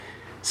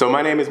So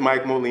my name is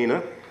Mike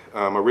Molina.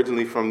 I'm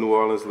originally from New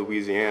Orleans,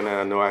 Louisiana.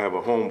 I know I have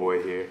a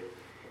homeboy here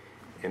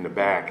in the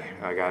back.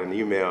 I got an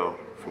email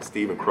from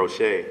Stephen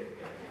Crochet.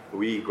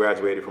 We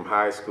graduated from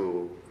high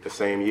school the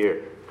same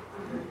year.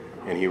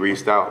 And he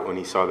reached out when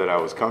he saw that I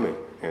was coming.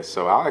 And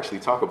so I'll actually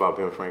talk about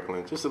Ben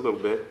Franklin just a little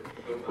bit,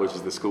 which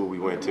is the school we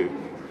went to.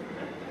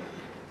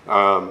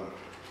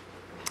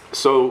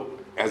 So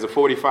as a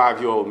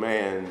 45-year-old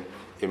man,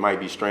 it might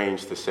be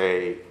strange to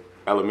say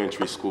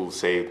elementary school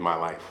saved my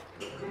life,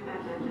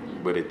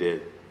 but it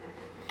did.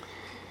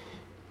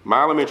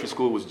 My elementary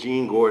school was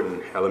Gene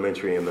Gordon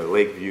Elementary in the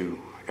Lakeview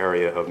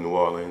area of New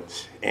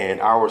Orleans, and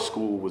our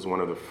school was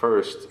one of the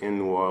first in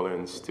New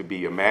Orleans to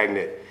be a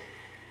magnet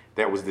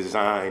that was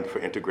designed for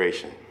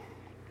integration.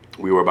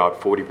 We were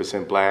about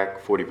 40%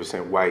 black,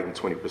 40% white, and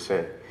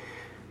 20%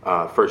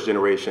 first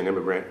generation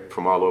immigrant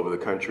from all over the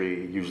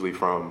country, usually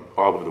from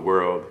all over the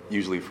world,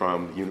 usually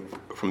from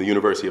the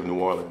University of New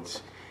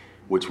Orleans,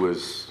 which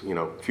was,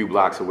 a few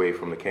blocks away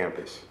from the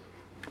campus.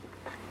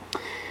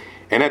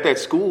 And at that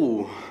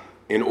school,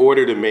 in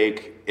order to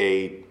make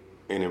an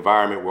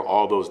environment where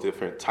all those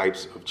different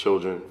types of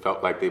children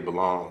felt like they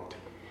belonged,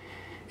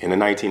 in the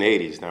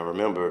 1980s, now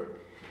remember,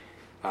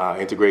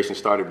 integration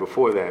started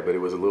before that, but it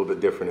was a little bit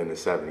different in the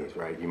 70s,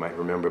 right? You might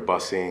remember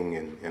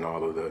busing and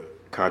all of the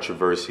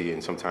controversy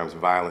and sometimes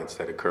violence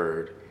that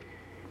occurred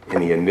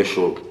in the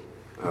initial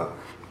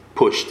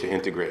push to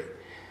integrate.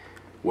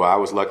 Well, I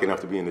was lucky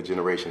enough to be in the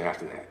generation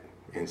after that.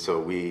 And so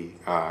we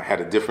had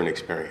a different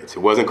experience. It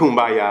wasn't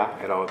kumbaya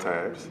at all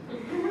times,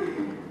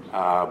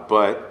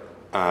 but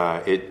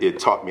it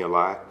taught me a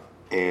lot,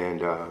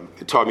 and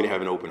it taught me to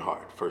have an open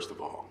heart, first of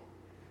all.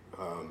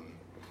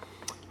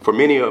 For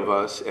many of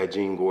us at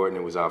Gene Gordon,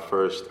 it was our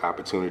first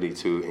opportunity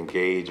to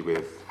engage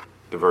with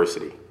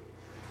diversity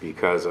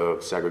because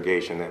of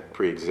segregation that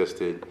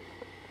pre-existed,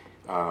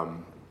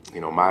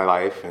 my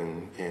life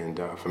and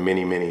for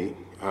many,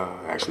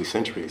 actually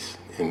centuries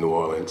in New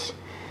Orleans.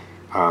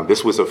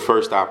 This was a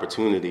first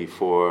opportunity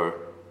for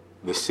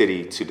the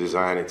city to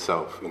design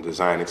itself and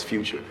design its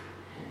future.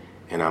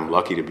 And I'm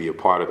lucky to be a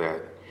part of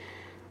that.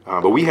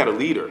 But we had a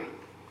leader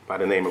by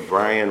the name of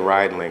Brian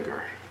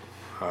Reidlinger.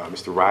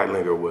 Mr.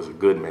 Reidlinger was a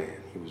good man.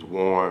 He was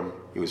warm,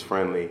 he was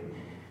friendly,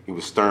 he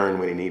was stern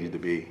when he needed to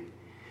be.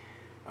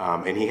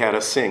 And he had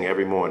us sing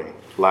every morning,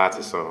 lots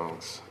of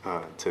songs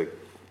to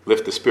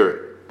lift the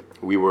spirit.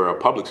 We were a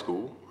public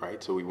school,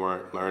 right? So we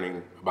weren't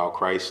learning about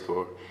Christ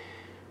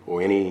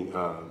or any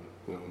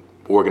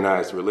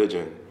organized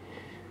religion,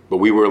 but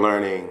we were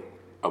learning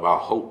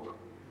about hope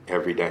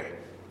every day.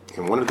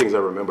 And one of the things I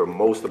remember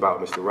most about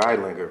Mr.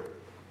 Reidlinger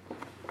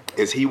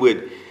is he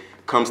would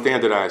come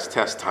standardized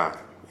test time.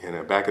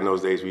 And back in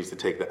those days, we used to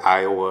take the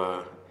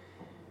Iowa,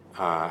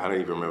 I don't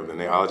even remember the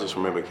name. I just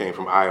remember it came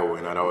from Iowa,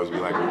 and I'd always be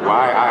like,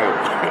 why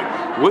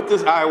Iowa? What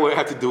does Iowa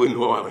have to do with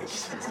New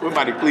Orleans?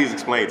 Somebody please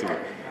explain to me.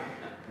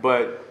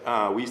 But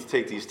we used to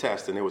take these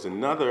tests, and there was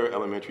another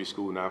elementary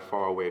school not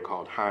far away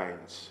called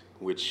Hines,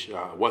 which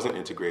wasn't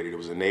integrated. It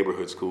was a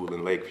neighborhood school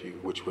in Lakeview,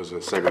 which was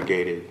a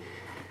segregated,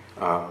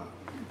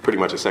 pretty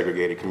much a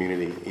segregated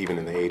community, even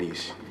in the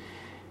 80s.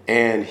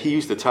 And he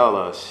used to tell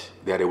us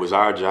that it was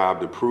our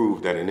job to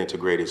prove that an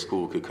integrated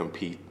school could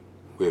compete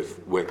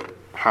with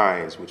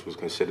Hines, which was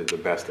considered the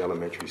best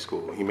elementary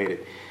school. He made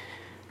it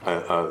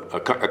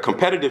a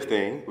competitive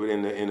thing, but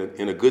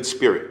in a good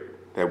spirit,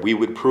 that we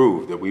would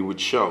prove, that we would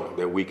show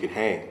that we could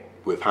hang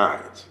with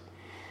Hines.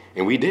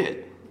 And we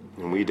did.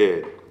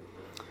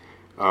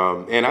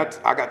 And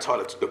I got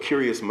taught a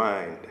curious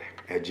mind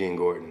at Gene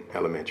Gordon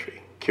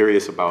Elementary,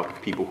 curious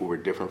about people who were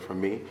different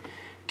from me,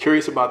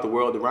 curious about the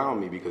world around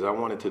me, because I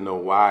wanted to know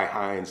why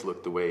Hines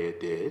looked the way it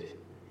did,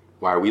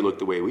 why we looked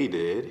the way we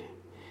did,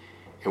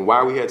 and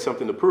why we had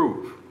something to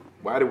prove.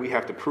 Why did we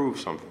have to prove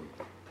something?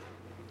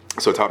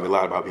 So it taught me a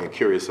lot about being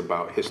curious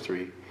about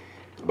history,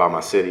 about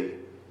my city,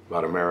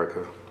 about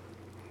America.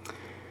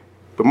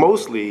 But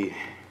mostly,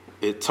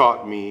 it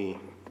taught me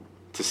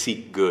to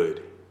seek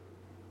good,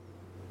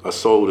 a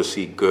soul to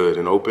seek good,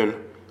 an open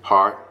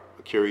heart,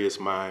 a curious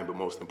mind, but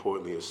most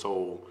importantly, a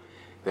soul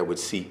that would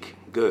seek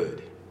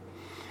good.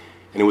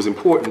 And it was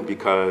important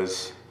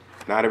because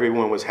not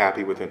everyone was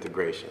happy with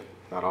integration.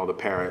 Not all the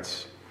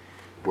parents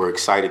were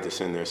excited to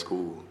send their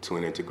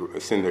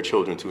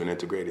children to an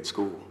integrated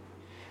school.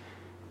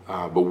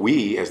 But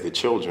we, as the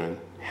children,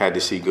 had to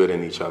see good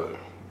in each other.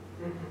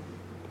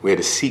 We had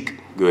to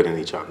seek good in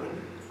each other.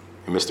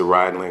 And Mr.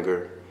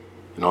 Reidlinger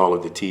and all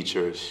of the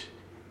teachers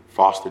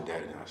fostered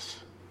that in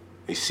us.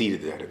 They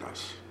seeded that in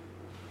us.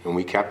 And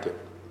we kept it.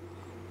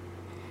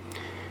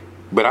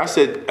 But I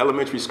said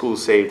elementary school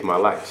saved my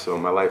life, so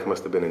my life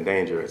must have been in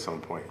danger at some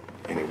point,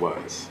 and it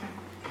was.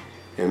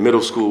 In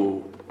middle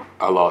school,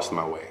 I lost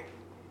my way.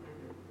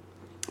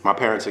 My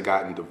parents had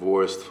gotten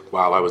divorced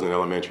while I was in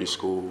elementary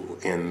school,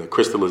 and the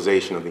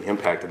crystallization of the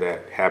impact of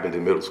that happened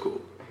in middle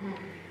school.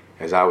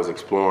 As I was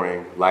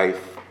exploring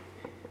life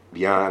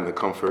beyond the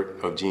comfort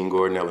of Gene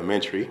Gordon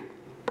Elementary,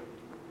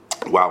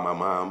 while my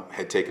mom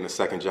had taken a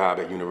second job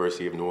at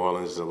University of New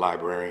Orleans as a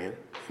librarian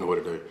in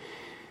order to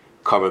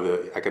cover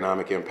the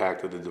economic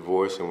impact of the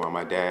divorce, and while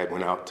my dad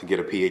went out to get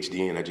a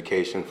PhD in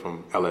education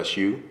from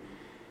LSU.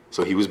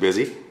 So he was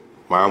busy,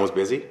 mom was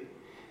busy.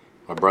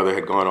 My brother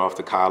had gone off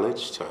to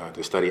college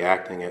to study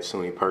acting at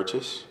SUNY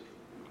Purchase.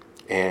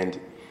 And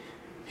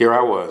here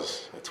I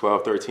was, a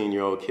 12,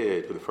 13-year-old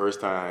kid for the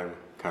first time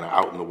kind of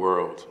out in the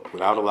world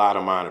without a lot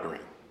of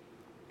monitoring.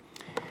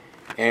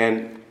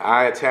 And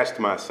I attached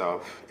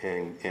myself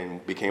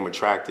and became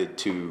attracted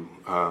to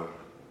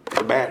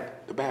the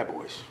bad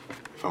boys,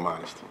 if I'm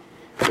honest.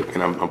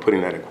 And I'm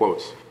putting that in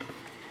quotes.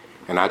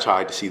 And I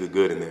tried to see the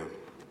good in them.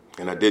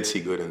 And I did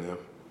see good in them.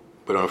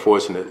 But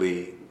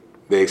unfortunately,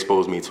 they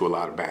exposed me to a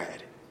lot of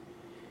bad.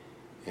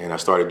 And I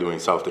started doing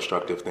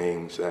self-destructive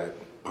things that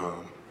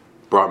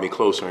brought me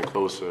closer and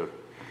closer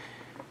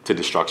to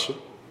destruction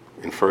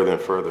and further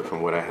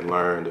from what I had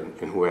learned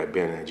and who I had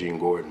been at Gene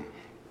Gordon.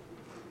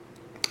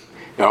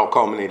 It all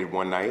culminated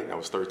one night. I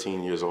was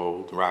 13 years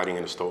old, riding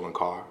in a stolen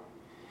car.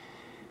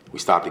 We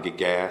stopped to get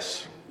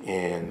gas,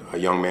 and a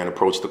young man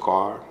approached the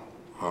car,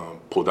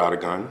 pulled out a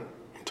gun,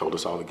 and told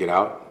us all to get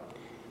out.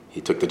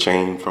 He took the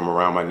chain from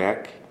around my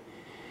neck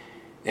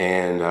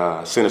and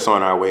sent us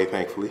on our way,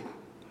 thankfully.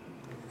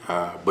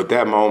 But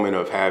that moment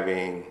of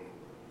having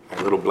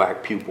a little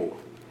black pupil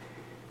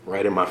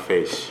right in my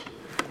face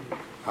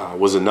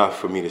was enough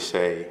for me to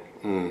say,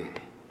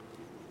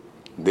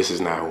 this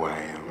is not who I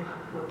am.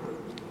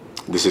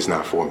 This is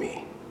not for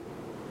me.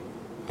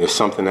 There's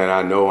something that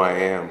I know I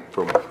am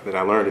that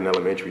I learned in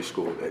elementary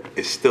school that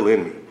is still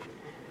in me,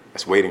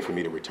 that's waiting for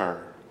me to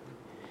return.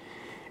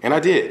 And I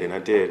did.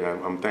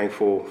 I'm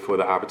thankful for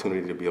the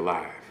opportunity to be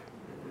alive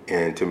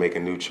and to make a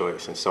new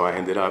choice. And so I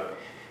ended up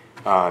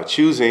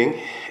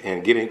choosing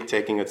and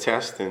taking a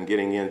test and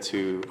getting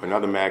into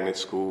another magnet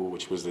school,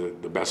 which was the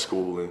best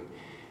school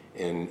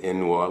in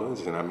New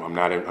Orleans. And I'm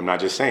not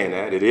just saying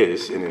that, it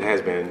is, and it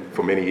has been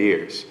for many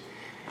years.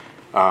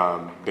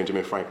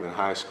 Benjamin Franklin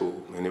High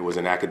School, and it was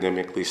an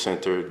academically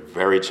centered,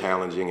 very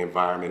challenging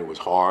environment. It was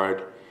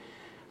hard,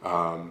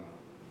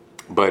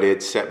 but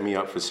it set me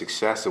up for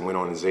success. I went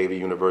on to Xavier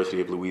University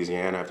of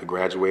Louisiana after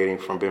graduating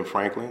from Ben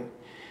Franklin,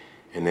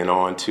 and then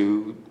on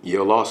to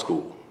Yale Law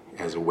School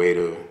as a way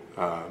to,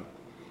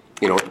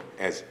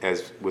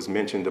 as was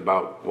mentioned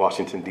about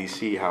Washington,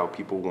 D.C., how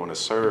people want to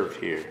serve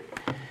here,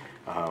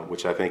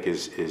 which I think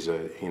is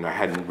I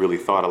hadn't really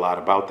thought a lot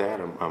about that.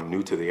 I'm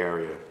new to the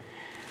area.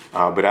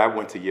 But I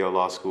went to Yale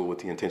Law School with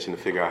the intention to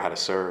figure out how to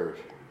serve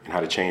and how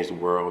to change the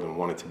world and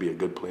wanted to be a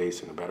good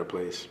place and a better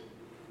place.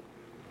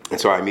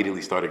 And so I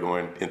immediately started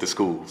going into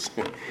schools.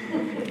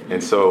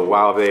 And so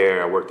while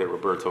there, I worked at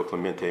Roberto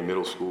Clemente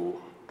Middle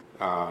School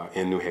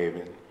in New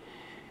Haven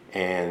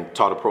and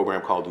taught a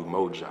program called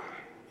Umoja.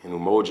 And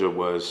Umoja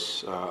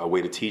was a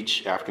way to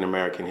teach African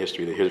American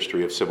history, the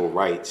history of civil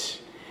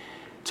rights,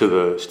 to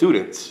the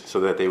students so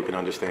that they could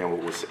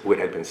understand what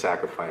had been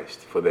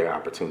sacrificed for their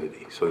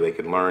opportunity, so they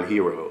could learn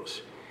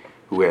heroes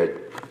who had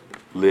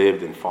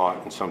lived and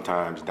fought and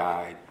sometimes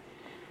died,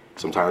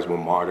 sometimes were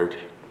martyred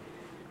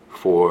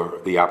for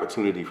the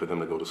opportunity for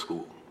them to go to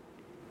school,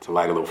 to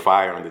light a little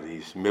fire under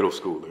these middle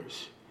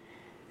schoolers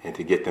and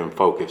to get them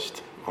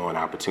focused on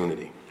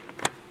opportunity.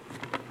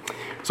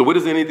 So what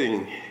does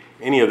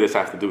any of this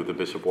have to do with the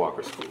Bishop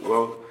Walker School?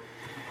 Well,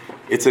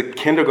 it's a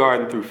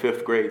kindergarten through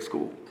 5th grade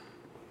school.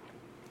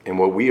 And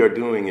what we are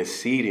doing is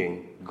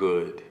seeding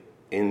good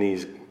in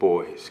these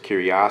boys,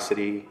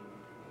 curiosity,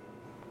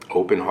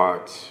 open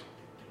hearts,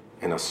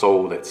 and a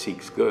soul that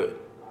seeks good.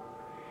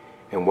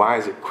 And why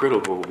is it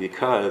critical?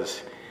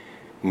 Because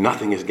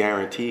nothing is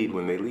guaranteed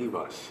when they leave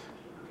us.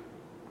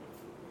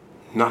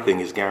 Nothing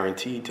is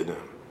guaranteed to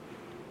them.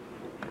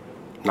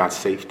 Not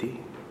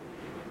safety,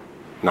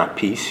 not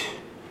peace,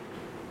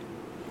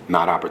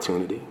 not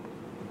opportunity.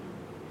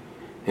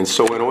 And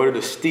so in order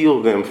to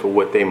steel them for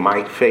what they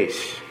might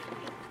face,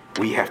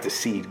 we have to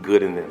seed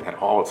good in them at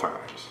all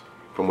times.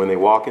 From when they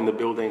walk in the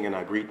building and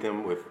I greet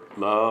them with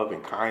love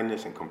and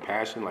kindness and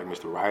compassion like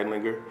Mr.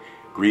 Reidlinger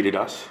greeted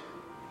us,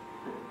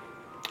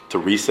 to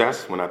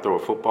recess when I throw a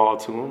football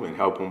to them and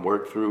help them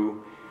work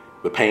through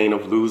the pain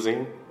of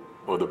losing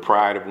or the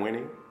pride of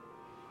winning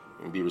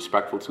and be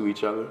respectful to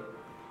each other.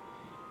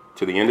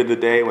 To the end of the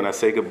day when I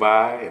say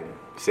goodbye and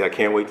say I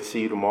can't wait to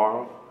see you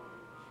tomorrow,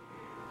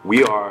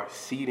 we are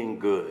seeding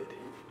good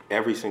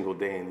every single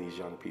day in these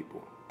young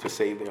people to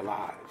save their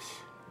lives,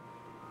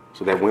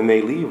 so that when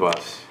they leave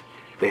us,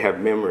 they have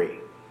memory.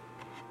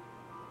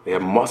 They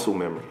have muscle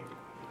memory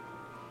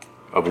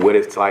of what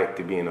it's like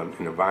to be in an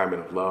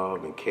environment of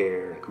love and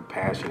care and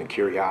compassion and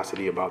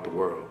curiosity about the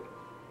world.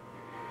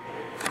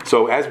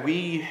 So as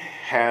we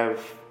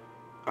have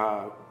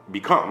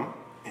become,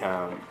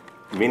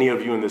 many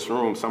of you in this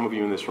room, some of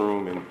you in this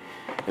room,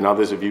 and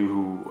others of you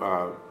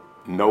who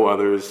know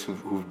others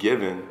who've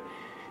given,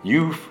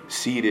 you've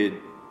seeded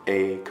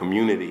a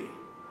community,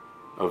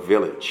 a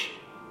village.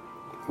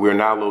 We're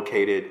now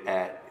located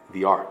at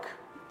the ARC,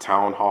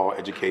 Town Hall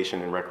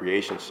Education and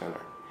Recreation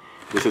Center.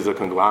 This is a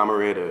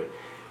conglomerate,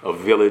 a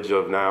village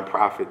of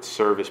nonprofit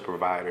service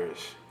providers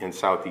in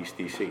Southeast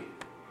DC.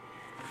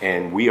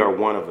 And we are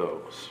one of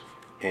those.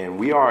 And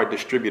we are a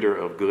distributor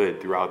of good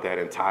throughout that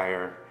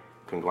entire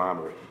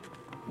conglomerate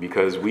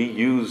because we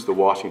use the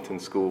Washington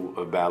School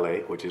of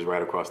Ballet, which is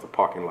right across the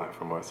parking lot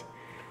from us,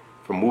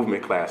 for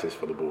movement classes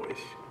for the boys.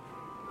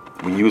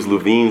 We use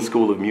Levine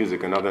School of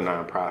Music, another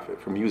nonprofit,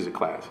 for music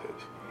classes.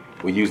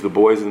 We use the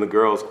Boys and the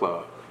Girls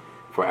Club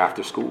for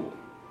after school.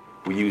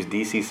 We use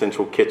DC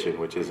Central Kitchen,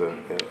 which is a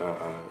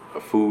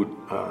food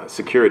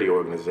security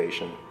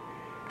organization,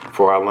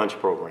 for our lunch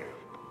program.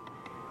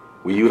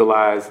 We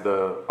utilize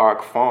the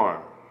Ark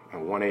Farm, a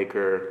 1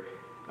 acre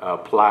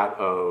plot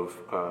of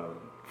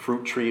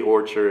fruit tree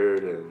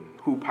orchard and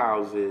hoop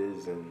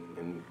houses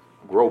and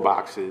grow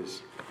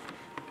boxes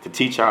to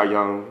teach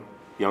our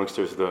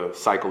youngsters the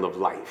cycle of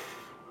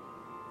life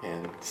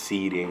and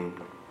seeding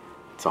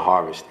to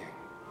harvesting.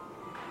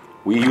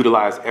 We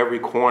utilize every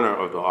corner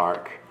of the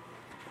Ark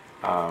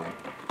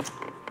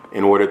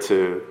in order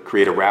to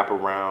create a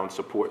wraparound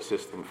support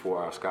system for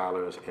our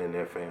scholars and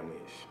their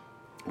families.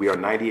 We are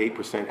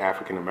 98%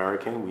 African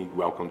American. We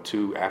welcomed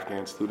 2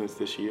 Afghan students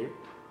this year.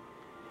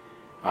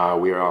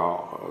 We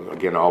are,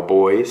 again, all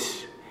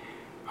boys.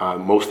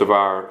 Most of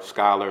our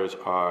scholars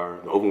are,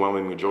 the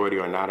overwhelming majority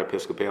are not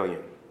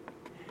Episcopalian.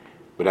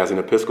 But as an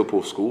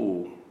Episcopal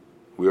school,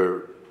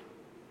 we're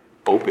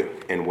open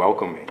and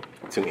welcoming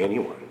to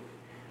anyone,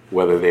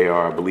 whether they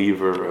are a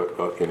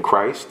believer in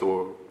Christ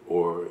or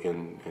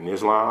in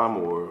Islam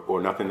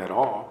or nothing at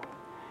all.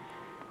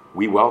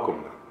 We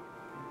welcome them,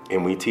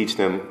 and we teach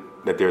them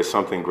that there is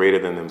something greater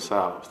than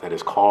themselves that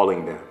is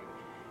calling them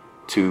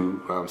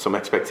to some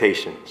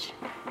expectations.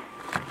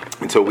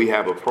 And so we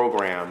have a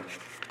program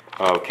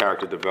of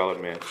character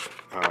development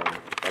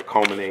that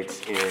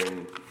culminates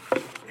in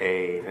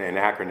an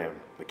acronym,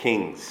 the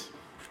KINGS.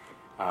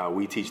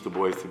 We teach the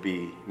boys to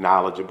be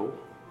knowledgeable,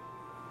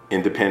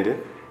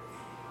 independent,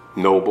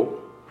 noble,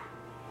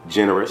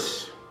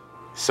 generous,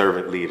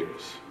 servant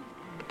leaders.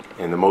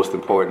 And the most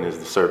important is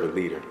the servant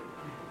leader,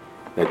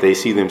 that they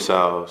see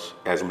themselves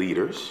as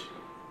leaders,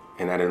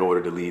 and that in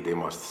order to lead, they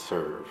must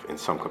serve in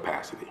some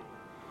capacity.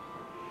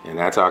 And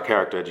that's our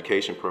character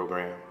education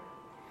program.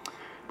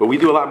 But we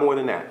do a lot more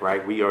than that,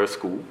 right? We are a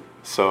school.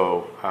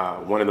 So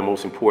one of the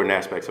most important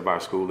aspects of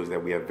our school is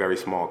that we have very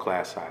small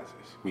class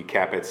sizes. We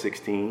cap at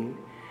 16.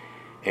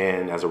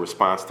 And as a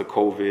response to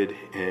COVID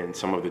and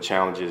some of the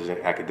challenges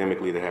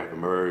academically that have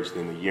emerged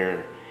in the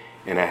year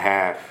and a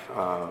half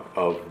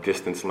of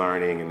distance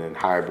learning and then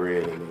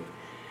hybrid and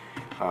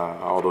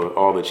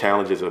all the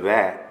challenges of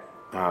that,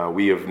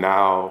 we have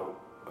now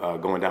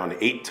going down to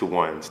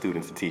 8-to-1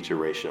 students to teacher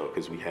ratio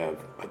because we have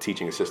a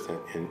teaching assistant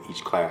in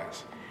each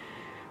class.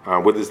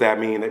 What does that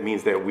mean? That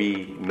means that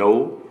we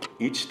know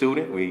each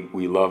student,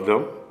 we love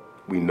them,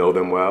 we know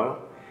them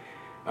well,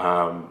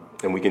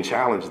 and we can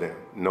challenge them,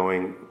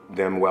 knowing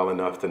them well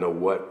enough to know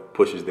what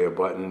pushes their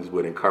buttons,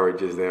 what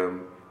encourages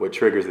them, what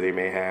triggers they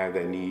may have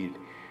that need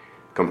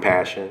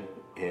compassion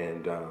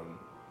and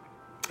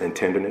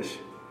tenderness.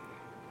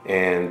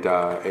 And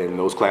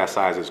those class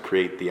sizes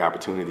create the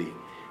opportunity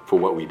for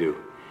what we do.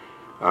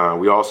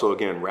 We also,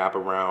 again, wrap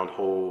around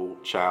whole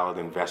child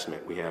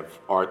investment. We have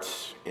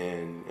arts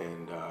and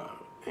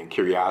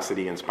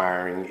curiosity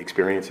inspiring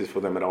experiences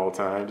for them at all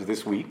times.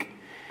 This week,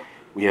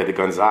 we had the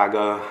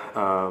Gonzaga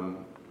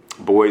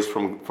boys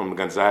from the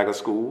Gonzaga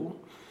School,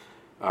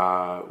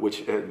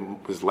 which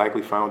was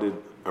likely founded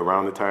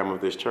around the time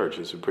of this church.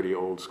 It's a pretty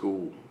old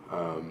school.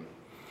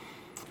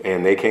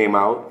 And they came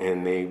out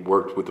and they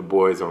worked with the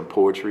boys on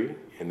poetry,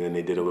 and then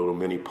they did a little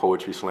mini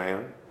poetry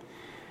slam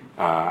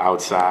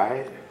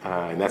outside.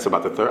 And that's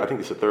about I think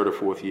it's the 3rd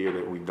or 4th year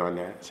that we've done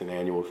that. It's an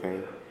annual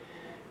thing.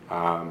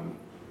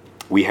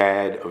 We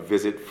had a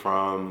visit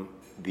from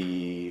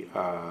the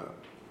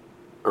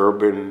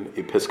Urban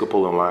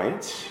Episcopal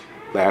Alliance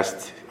I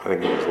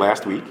think it was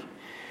last week,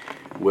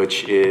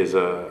 which is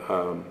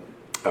a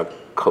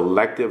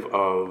collective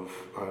of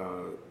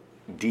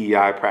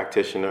DEI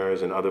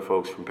practitioners and other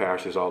folks from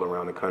parishes all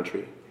around the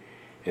country.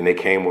 And they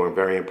came, were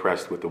very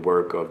impressed with the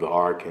work of the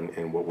ARC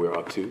and what we're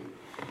up to.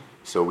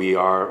 So we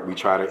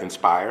try to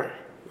inspire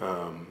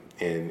and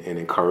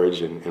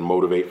encourage and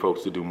motivate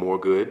folks to do more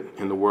good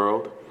in the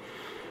world.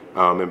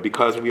 And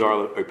because we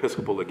are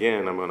Episcopal,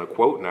 again, I'm going to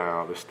quote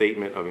now the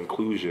Statement of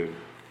Inclusion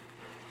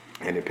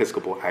and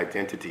Episcopal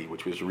Identity,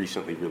 which was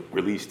recently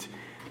released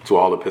to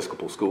all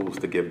Episcopal schools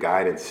to give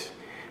guidance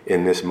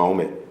in this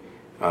moment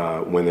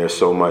when there's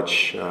so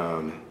much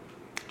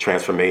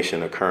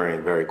transformation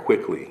occurring very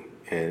quickly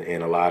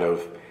and a lot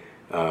of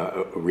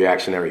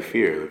reactionary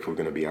fear, if we're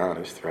going to be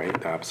honest, right?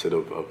 The opposite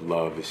of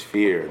love is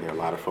fear, and there are a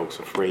lot of folks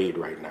afraid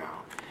right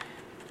now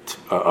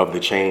of the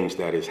change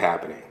that is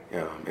happening,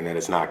 and that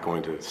it's not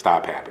going to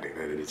stop happening,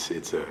 that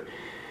it's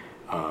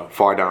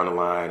far down the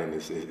line, and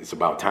it's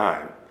about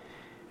time.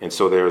 And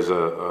so there's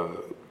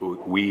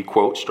we,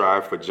 quote,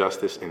 strive for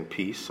justice and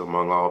peace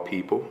among all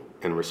people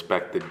and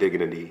respect the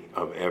dignity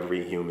of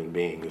every human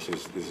being. This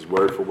is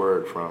word for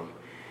word from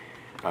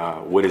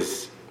what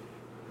is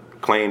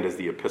claimed as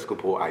the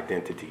Episcopal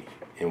identity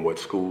and what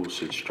schools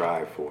should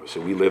strive for.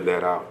 So we live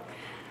that out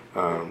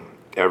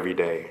every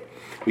day.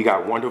 We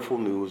got wonderful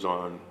news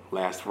on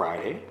last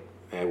Friday,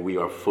 and we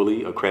are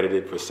fully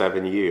accredited for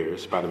 7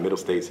 years by the Middle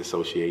States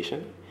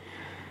Association.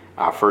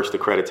 Our first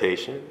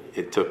accreditation,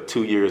 it took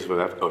 2 years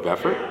of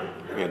effort.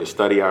 We had to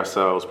study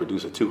ourselves,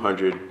 produce a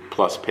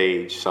 200-plus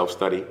page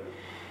self-study.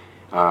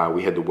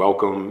 We had to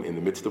welcome, in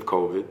the midst of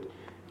COVID,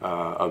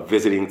 a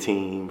visiting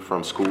team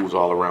from schools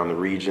all around the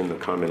region to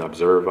come and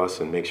observe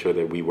us and make sure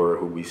that we were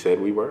who we said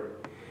we were.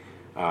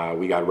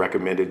 We got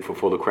recommended for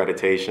full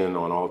accreditation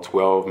on all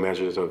 12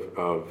 measures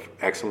of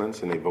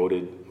excellence, and they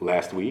voted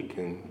last week,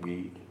 and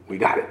we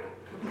got it.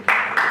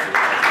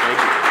 Thank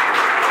you.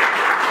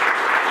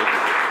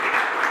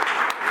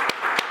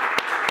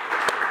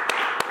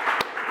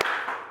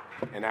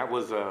 And that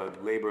was a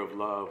labor of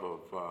love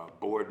of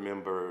board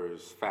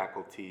members,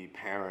 faculty,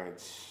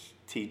 parents,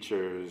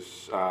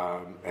 teachers,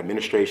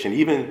 administration,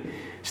 even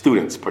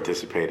students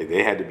participated.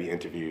 They had to be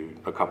interviewed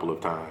a couple of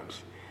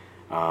times,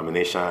 and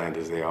they shined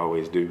as they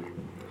always do.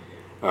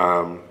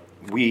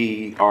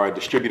 We are a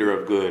distributor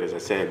of good. As I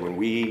said, when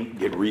we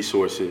get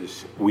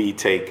resources, we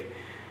take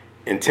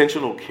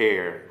intentional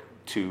care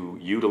to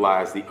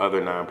utilize the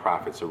other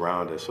nonprofits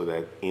around us so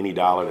that any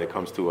dollar that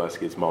comes to us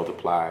gets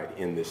multiplied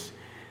in this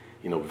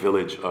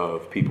village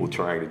of people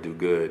trying to do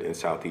good in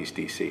Southeast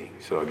DC.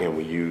 So again,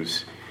 we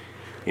use,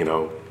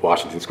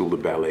 Washington School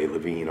of Ballet,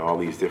 Levine, all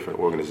these different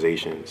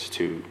organizations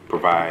to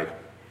provide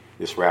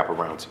this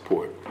wraparound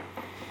support.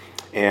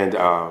 And,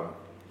 I'll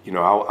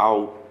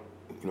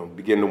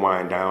begin to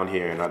wind down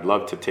here, and I'd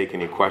love to take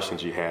any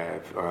questions you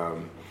have.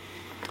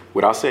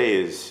 What I'll say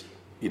is,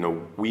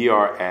 we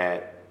are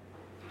at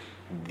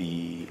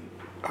we're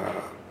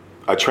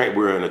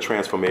in a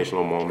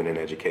transformational moment in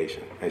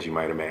education, as you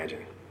might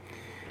imagine.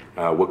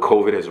 What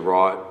COVID has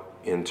wrought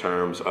in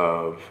terms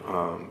of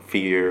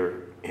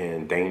fear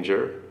and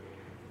danger,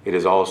 it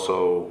has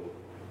also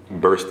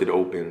bursted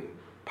open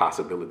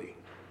possibility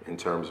in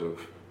terms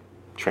of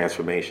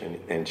transformation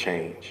and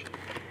change.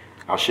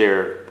 I'll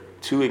share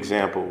 2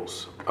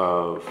 examples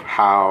of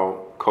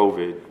how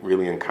COVID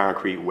really in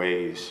concrete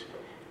ways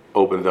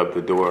opened up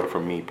the door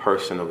for me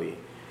personally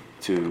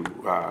to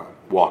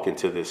walk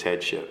into this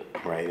headship,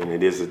 right?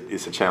 And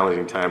it's a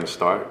challenging time to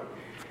start,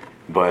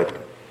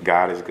 but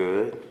God is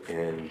good,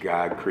 and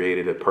God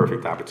created a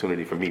perfect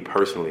opportunity for me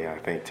personally, I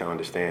think, to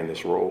understand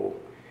this role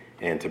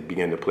and to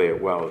begin to play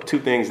it well. 2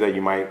 things that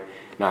you might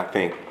not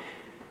think.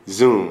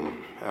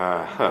 Zoom.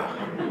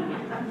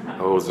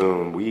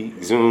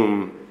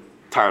 Zoom.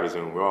 Tired of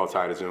Zoom. We're all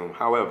tired of Zoom.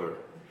 However,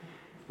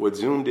 what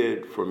Zoom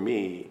did for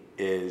me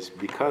is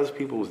because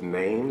people's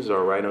names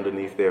are right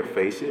underneath their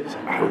faces,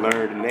 I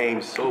learned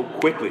names so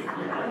quickly.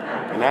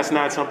 And that's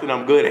not something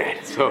I'm good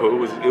at. So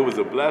it was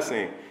a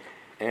blessing.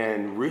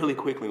 And really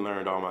quickly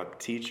learned all my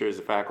teachers,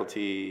 the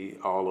faculty,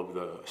 all of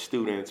the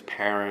students,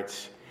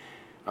 parents,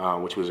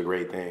 which was a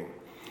great thing.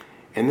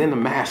 And then the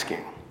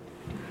masking.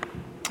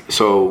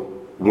 So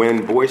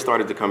when boys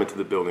started to come into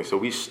the building, so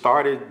we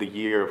started the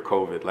year of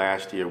COVID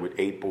last year with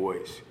 8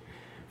 boys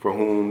for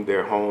whom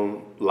their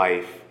home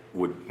life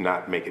would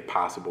not make it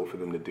possible for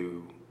them to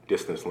do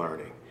distance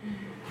learning.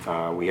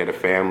 We had a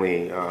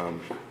family,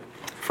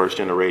 first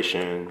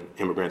generation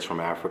immigrants from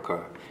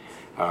Africa,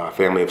 a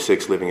family of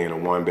 6 living in a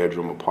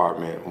 1-bedroom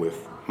apartment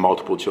with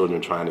multiple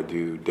children trying to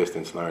do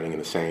distance learning in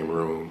the same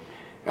room.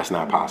 That's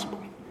not possible.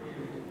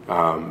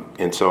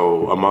 And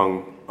so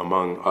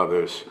among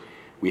others,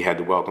 we had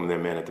to welcome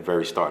them in at the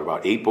very start,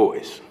 about 8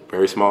 boys,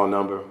 very small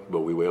number,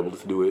 but we were able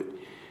to do it.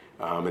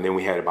 And then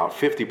we had about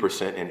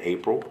 50% in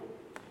April.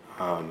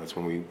 That's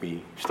when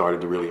we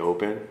started to really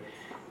open.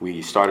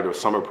 We started a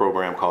summer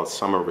program called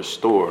Summer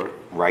Restore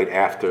right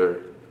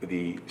after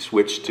the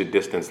switch to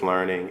distance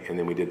learning, and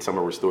then we did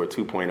Summer Restore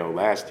 2.0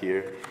 last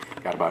year.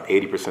 Got about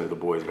 80% of the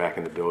boys back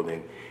in the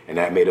building, and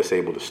that made us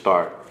able to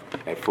start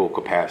at full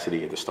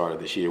capacity at the start of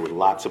this year with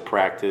lots of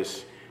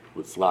practice,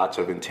 with lots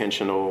of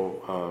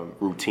intentional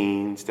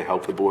routines to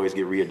help the boys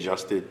get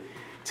readjusted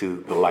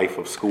to the life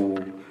of school,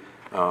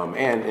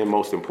 and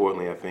most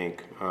importantly, I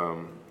think,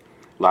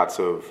 lots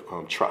of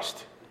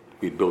trust.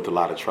 We built a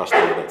lot of trust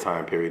over that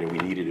time period, and we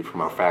needed it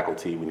from our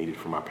faculty, we needed it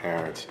from our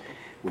parents,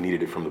 we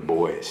needed it from the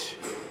boys.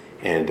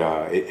 And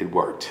it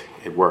worked.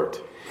 It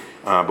worked.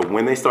 But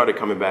when they started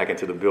coming back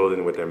into the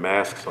building with their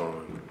masks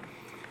on,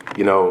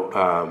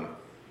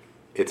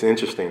 it's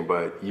interesting,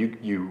 but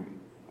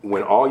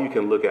when all you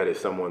can look at is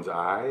someone's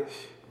eyes,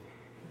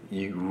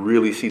 you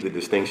really see the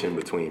distinction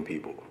between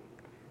people,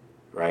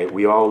 right?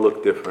 We all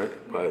look different,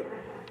 but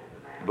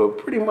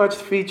pretty much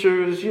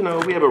features,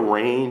 we have a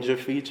range of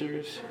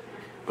features,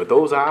 but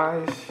those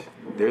eyes,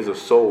 there's a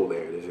soul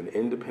there. There's an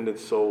independent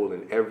soul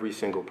in every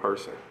single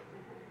person.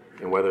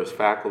 And whether it's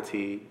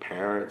faculty,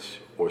 parents,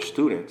 or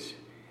students,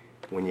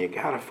 when you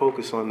gotta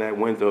focus on that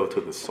window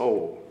to the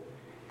soul,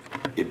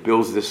 it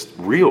builds this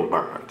real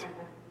bond,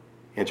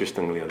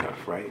 interestingly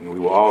enough, right? And we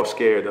were all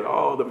scared that,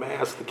 the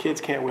masks, the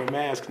kids can't wear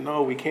masks.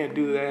 No, we can't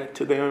do that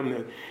to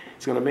them.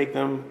 It's gonna make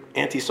them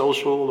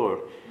antisocial or,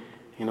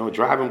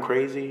 drive them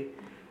crazy.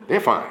 They're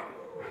fine.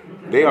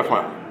 They are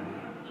fine.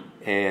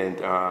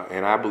 And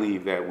I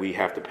believe that we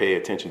have to pay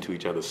attention to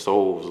each other's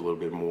souls a little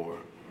bit more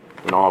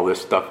when all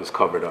this stuff is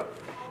covered up.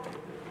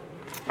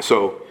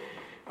 So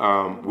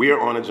we are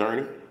on a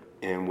journey,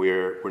 and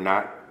we're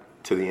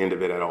not to the end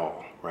of it at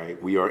all,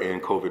 right? We are in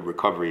COVID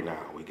recovery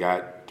now. We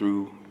got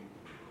through,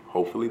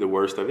 hopefully, the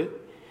worst of it,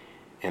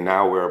 and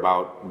now we're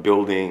about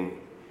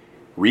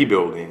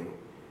rebuilding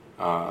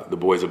the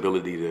boys'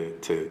 ability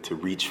to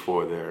reach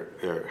for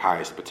their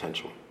highest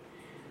potential.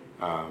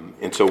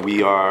 And so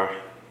we are,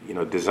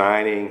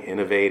 designing,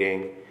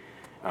 innovating.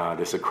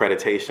 This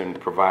accreditation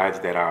provides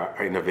that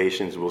our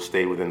innovations will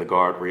stay within the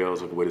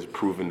guardrails of what is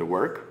proven to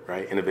work,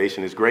 right?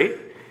 Innovation is great,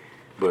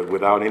 but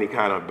without any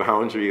kind of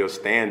boundary or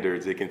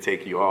standards, it can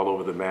take you all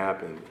over the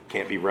map and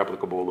can't be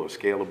replicable or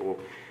scalable.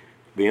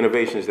 The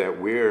innovations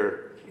that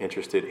we're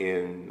interested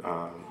in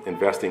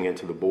investing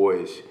into the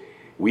boys,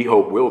 we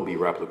hope will be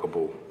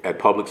replicable at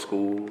public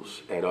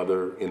schools, at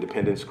other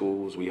independent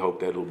schools. We hope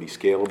that it'll be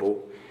scalable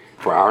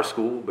for our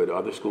school, but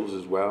other schools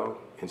as well.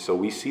 And so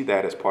we see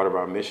that as part of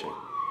our mission.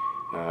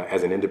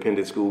 As an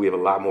independent school, we have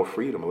a lot more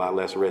freedom, a lot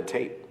less red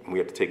tape, and we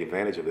have to take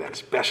advantage of that,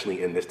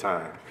 especially in this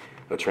time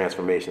of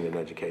transformation in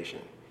education,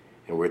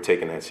 and we're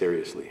taking that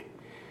seriously.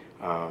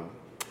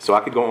 So I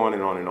could go on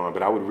and on and on,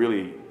 but I would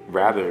really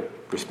rather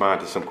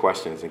respond to some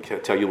questions and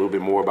tell you a little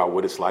bit more about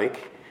what it's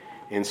like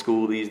in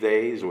school these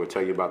days, or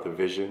tell you about the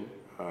vision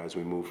as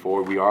we move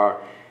forward. We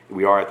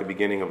are at the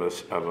beginning of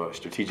a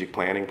strategic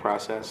planning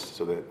process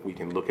so that we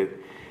can look at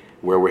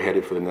where we're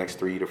headed for the next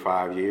 3 to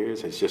 5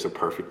 years. It's just a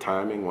perfect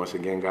timing. Once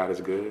again, God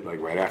is good. Like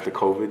right after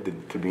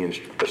COVID, to be in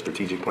a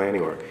strategic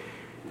planning, or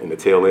in the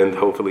tail end,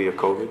 hopefully, of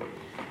COVID.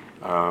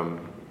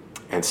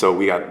 And so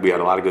we got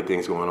a lot of good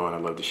things going on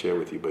I'd love to share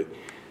with you. But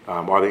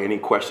are there any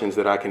questions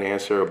that I can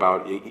answer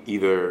about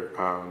either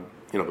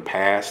the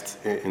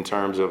past in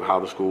terms of how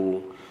the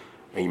school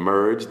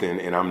emerged?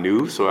 And I'm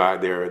new, so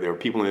there are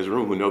people in this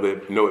room who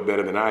know it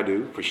better than I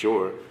do, for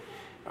sure.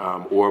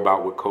 Or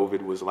about what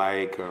COVID was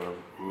like,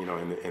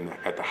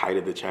 at the height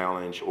of the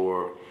challenge,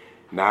 or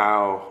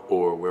now,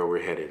 or where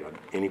we're headed.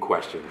 Any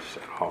questions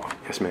at all?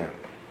 Yes, ma'am.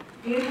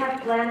 Do you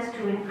have plans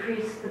to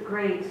increase the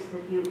grades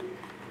that you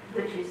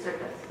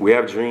service? We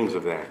have dreams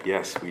of that.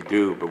 Yes, we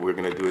do, but we're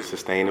going to do it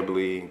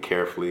sustainably and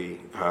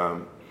carefully.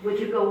 Would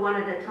you go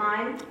one at a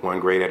time?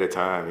 One grade at a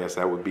time. Yes,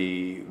 that would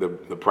be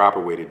the proper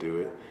way to do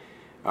it.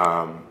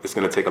 It's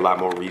going to take a lot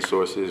more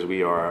resources.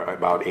 We are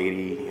about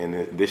 80,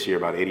 and this year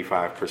about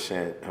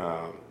 85%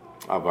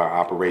 of our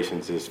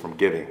operations is from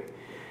giving,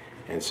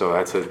 and so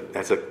that's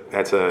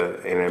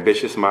an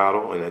ambitious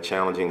model and a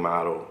challenging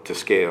model to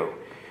scale.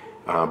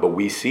 But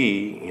we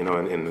see,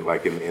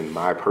 in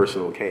my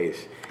personal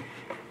case,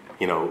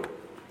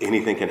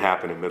 anything can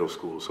happen in middle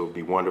school. So it'd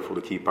be wonderful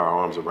to keep our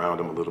arms around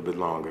them a little bit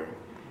longer.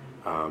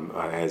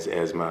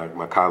 As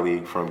my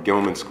colleague from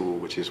Gilman School,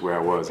 which is where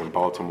I was in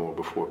Baltimore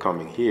before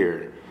coming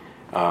here,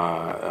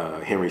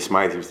 Henry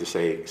Smythe used to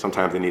say,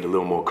 sometimes they need a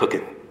little more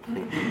cooking.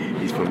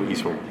 He's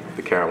from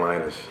the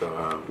Carolinas,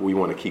 so we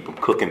want to keep them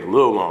cooking a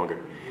little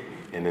longer,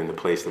 and then to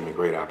place them in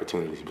great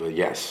opportunities. But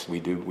yes, we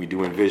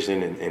do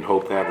envision and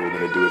hope that we're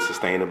going to do it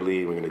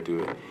sustainably. We're going to do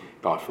it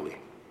thoughtfully.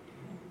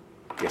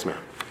 Yes,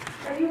 ma'am.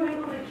 Are you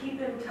able to keep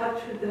in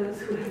touch with those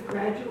who have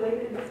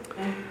graduated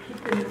and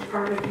keep them as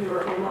part of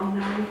your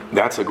alumni?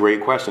 That's a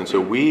great question. So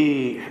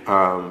we,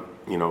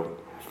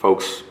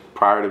 folks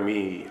prior to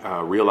me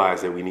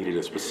realized that we needed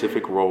a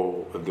specific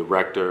role of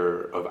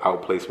director of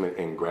outplacement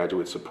and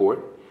graduate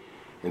support.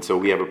 And so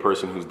we have a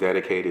person who's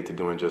dedicated to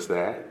doing just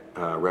that,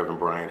 Reverend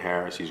Brian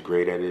Harris. He's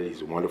great at it.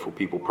 He's a wonderful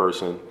people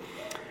person,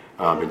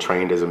 been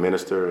trained as a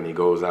minister, and he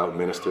goes out and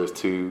ministers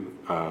to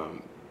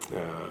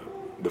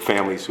the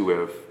families who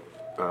have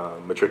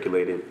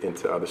matriculated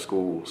into other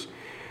schools.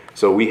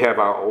 So we have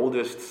our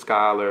oldest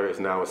scholar is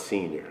now a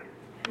senior.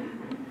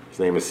 His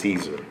name is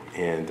Caesar,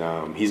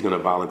 and he's going to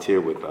volunteer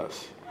with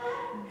us.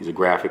 He's a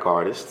graphic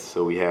artist,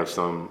 so we have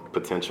some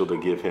potential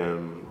to give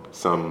him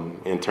some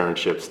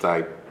internships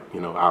type,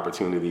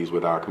 opportunities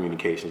with our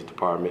communications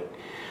department.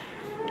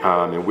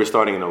 And we're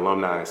starting an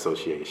alumni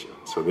association.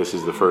 So this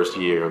is the first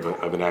year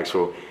of an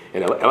actual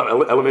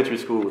elementary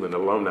school with an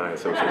alumni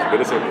association. But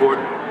it's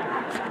important.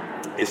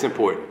 It's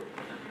important.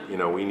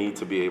 We need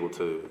to be able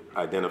to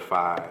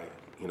identify,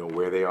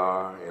 where they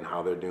are and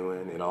how they're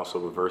doing, and also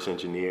reverse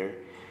engineer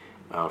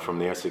from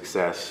their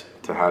success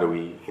to how do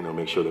we,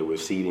 make sure that we're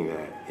seeding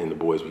that in the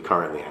boys we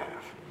currently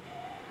have.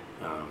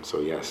 So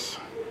yes.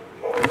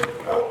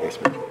 Yes,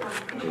 ma'am.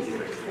 Could you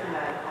just in the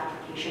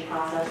application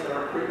process, the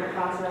recruitment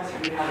process,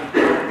 are you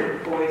having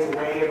employees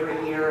away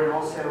every year, and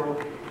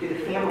also do the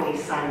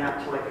families sign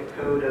up to like a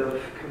code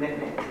of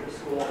commitment to the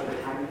school at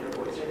the time that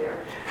their boys are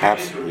there?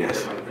 Absolutely,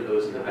 yes.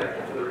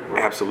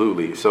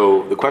 Absolutely.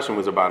 So the question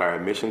was about our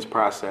admissions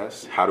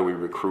process. How do we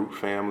recruit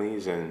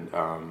families, and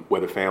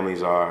whether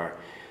families are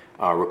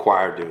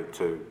required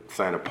to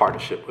sign a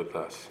partnership with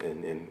us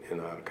in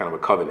a kind of a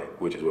covenant,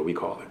 which is what we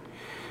call it.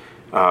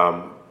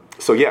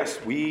 So yes,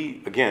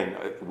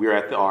 we're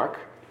at the ARC,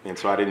 and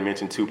so I didn't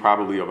mention two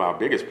probably of our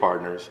biggest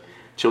partners.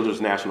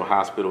 Children's National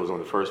Hospital was on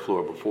the first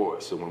floor before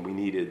us, so when we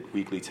needed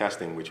weekly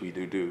testing, which we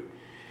do,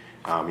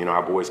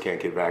 Our boys can't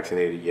get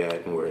vaccinated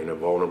yet, and we're in a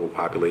vulnerable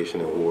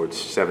population in wards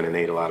 7 and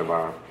 8. A lot of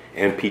our,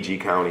 and PG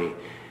County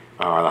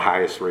are the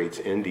highest rates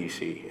in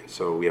DC. And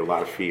so we have a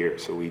lot of fear.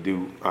 So we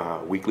do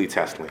weekly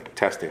testing,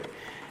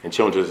 and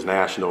Children's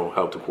National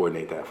helped to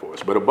coordinate that for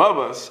us. But above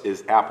us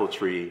is Apple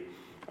Tree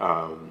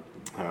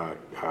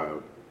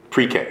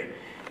Pre-K,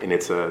 and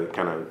it's a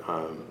kind of,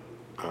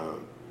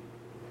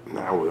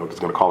 I'm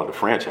just going to call it a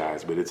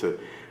franchise, but it's a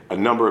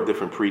number of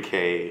different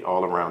pre-K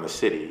all around the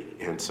city.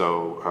 And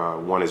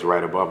so one is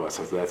right above us,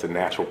 and so that's a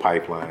natural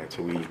pipeline.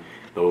 So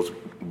those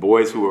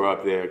boys who are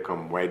up there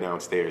come right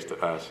downstairs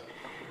to us.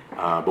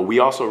 But we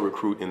also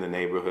recruit in the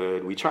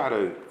neighborhood. We try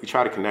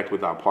to connect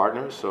with our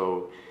partners.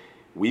 So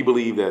we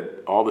believe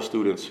that all the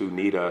students who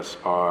need us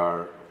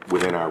are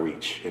within our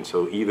reach. And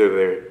so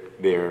either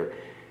they're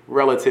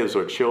relatives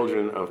or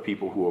children of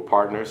people who are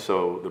partners.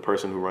 So the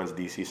person who runs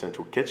DC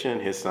Central Kitchen,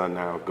 his son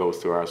now goes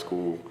to our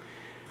school.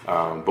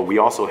 But we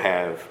also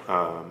have,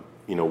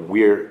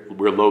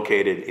 we're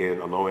located in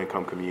a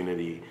low-income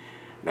community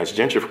that's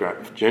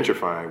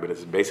gentrifying, but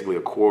it's basically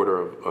a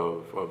quarter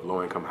of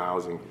low-income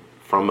housing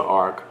from the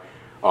Arc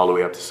all the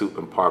way up to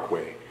Suitland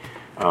Parkway.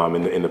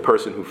 And the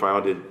person who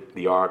founded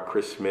the Arc,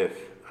 Chris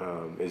Smith,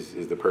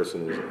 is the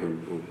person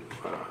who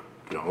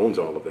owns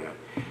all of that.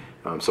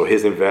 So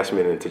his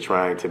investment into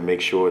trying to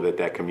make sure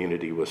that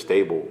community was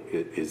stable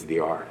is the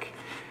Arc.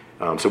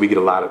 So we get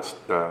a lot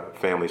of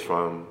families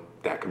from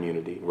that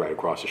community right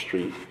across the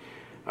street.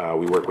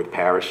 We work with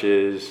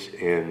parishes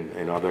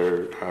and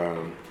other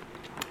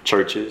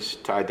churches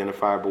to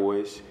identify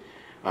boys.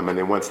 And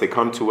then once they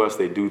come to us,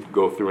 they do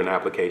go through an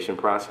application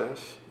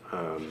process.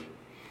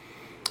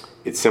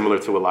 It's similar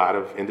to a lot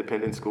of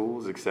independent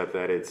schools, except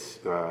that it's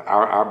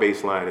our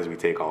baseline is we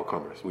take all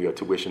comers. We are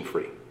tuition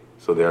free,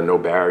 so there are no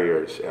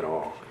barriers at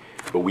all.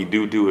 But we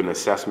do an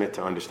assessment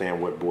to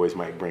understand what boys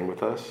might bring with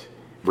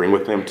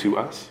them to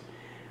us,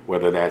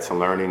 whether that's a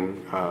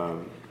learning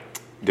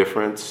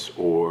difference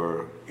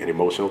or an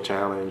emotional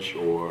challenge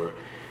or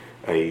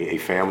a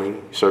family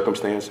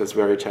circumstance that's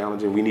very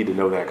challenging. We need to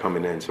know that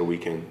coming in so we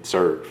can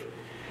serve.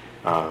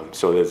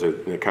 So there's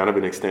a kind of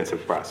an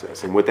extensive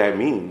process. And what that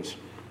means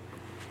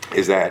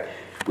is that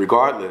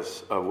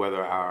regardless of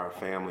whether our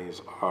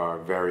families are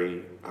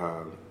very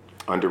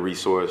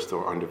under-resourced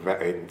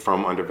or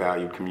from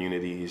undervalued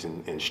communities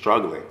and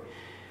struggling,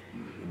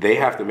 they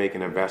have to make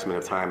an investment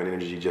of time and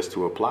energy just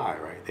to apply,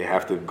 right? They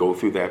have to go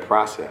through that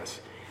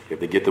process. If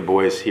they get the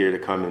boys here to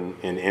come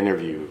and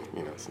interview,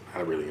 it's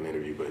not really an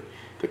interview, but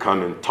to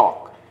come and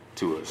talk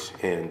to us,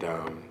 and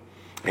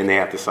they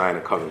have to sign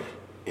a covenant.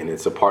 And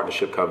it's a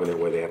partnership covenant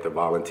where they have to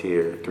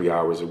volunteer 3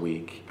 hours a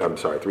week. At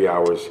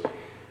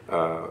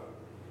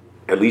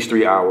least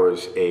 3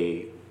 hours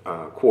a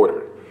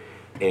quarter.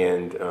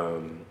 And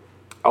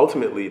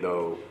ultimately,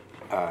 though,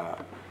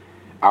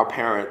 our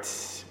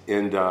parents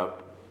end up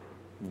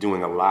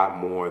doing a lot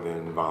more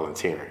than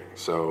volunteering.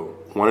 So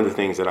one of the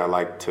things that I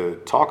like to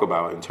talk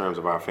about in terms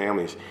of our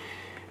families,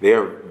 they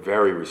are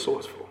very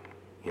resourceful.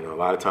 A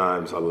lot of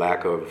times a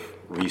lack of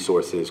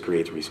resources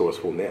creates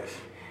resourcefulness.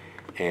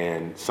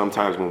 And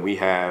sometimes when we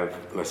have,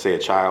 let's say, a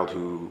child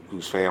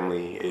whose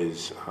family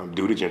is,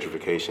 due to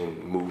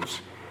gentrification, moves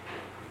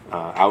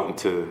out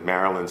into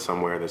Maryland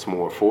somewhere that's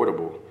more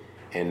affordable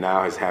and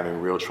now is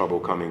having real trouble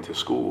coming to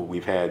school,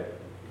 we've had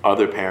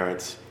other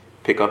parents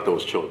pick up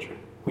those children.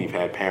 We've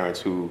had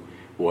parents who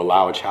will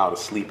allow a child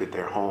to sleep at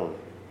their home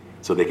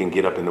so they can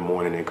get up in the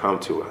morning and come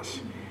to us.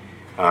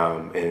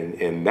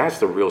 And that's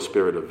the real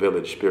spirit of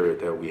village spirit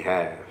that we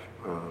have.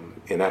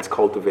 And that's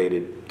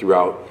cultivated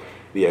throughout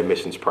the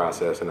admissions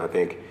process. And I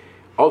think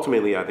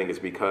ultimately it's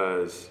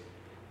because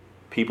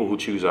people who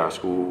choose our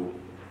school,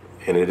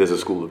 and it is a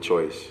school of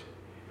choice,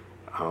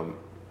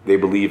 they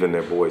believe in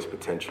their boys'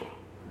 potential.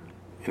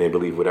 And they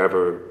believe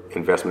whatever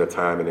investment of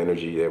time and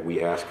energy that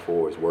we ask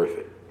for is worth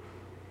it.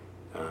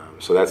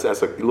 So that's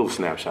a little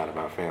snapshot of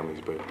our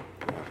families, but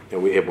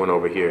and we have one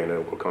over here, and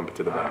then we'll come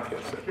to the back.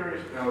 Yes, I'm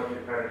curious to know if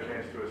you've had a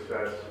chance to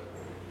assess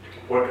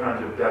what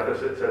kinds of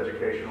deficits,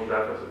 educational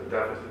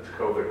deficits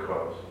COVID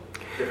caused,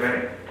 if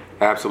any.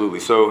 Absolutely.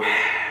 So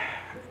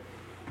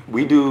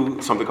we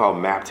do something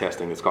called MAP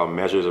testing. It's called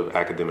Measures of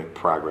Academic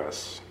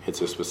Progress.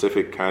 It's a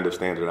specific kind of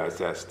standardized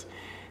test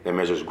that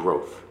measures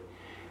growth.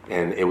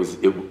 And it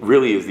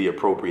really is the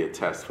appropriate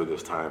test for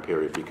this time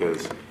period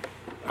because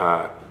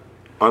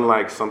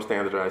unlike some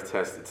standardized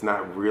tests, it's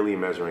not really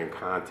measuring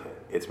content.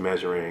 It's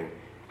measuring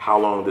how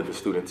long did the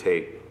student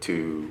take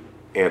to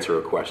answer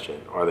a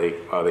question. Are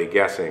they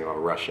guessing or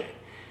rushing?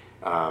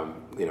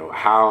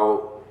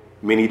 How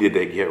many did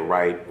they get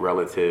right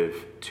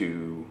relative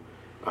to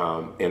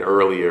an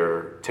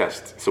earlier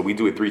test? So we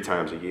do it 3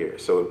 times a year.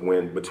 So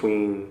when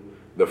between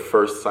the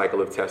first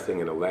cycle of testing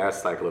and the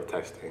last cycle of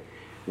testing,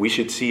 we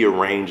should see a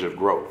range of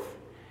growth.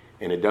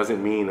 And it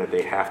doesn't mean that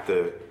they have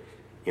to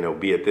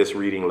be at this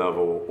reading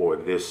level or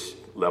this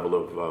level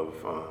of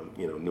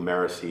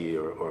numeracy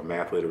or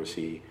math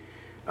literacy.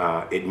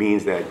 It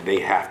means that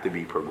they have to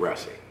be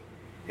progressing.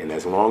 And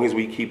as long as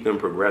we keep them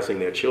progressing,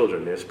 their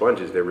children, they're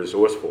sponges, they're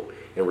resourceful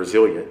and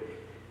resilient,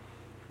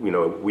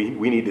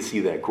 we need to see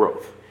that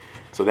growth.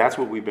 So that's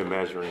what we've been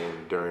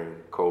measuring during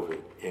COVID.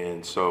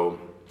 And so,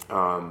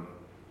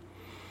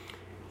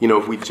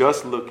 if we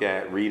just look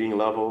at reading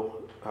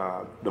level,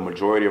 the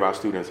majority of our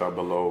students are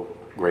below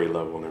grade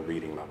level and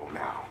reading level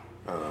now.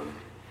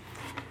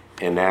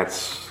 And that's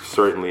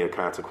certainly a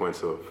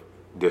consequence of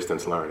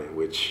distance learning,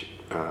 which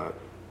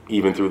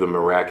even through the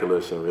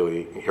miraculous and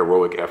really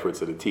heroic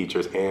efforts of the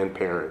teachers and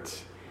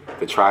parents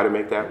to try to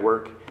make that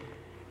work,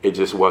 it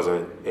just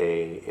wasn't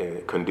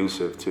a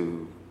conducive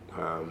to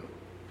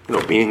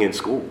being in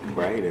school,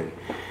 right,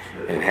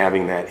 and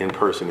having that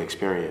in-person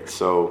experience.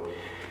 So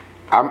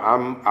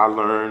I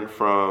learned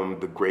from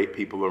the great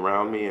people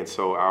around me, and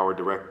so our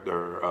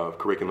director of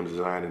curriculum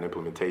design and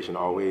implementation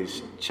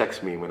always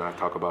checks me when I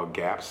talk about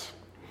gaps,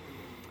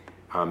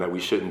 that we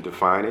shouldn't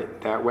define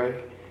it that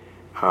way.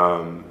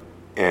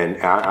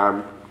 And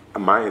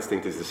my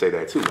instinct is to say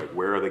that too, like,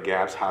 where are the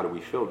gaps? How do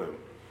we fill them?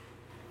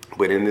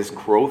 But in this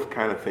growth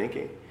kind of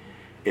thinking,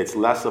 it's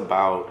less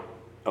about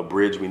a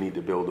bridge we need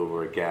to build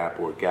over a gap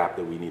or a gap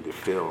that we need to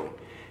fill,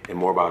 and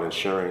more about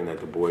ensuring that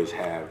the boys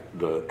have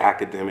the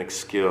academic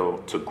skill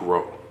to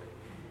grow.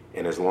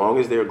 And as long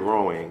as they're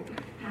growing,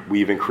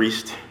 we've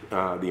increased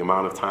the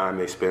amount of time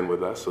they spend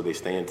with us, so they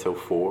stay until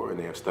 4 and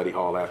they have study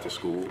hall after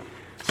school.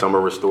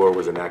 Summer Restore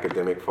was an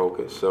academic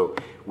focus. So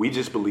we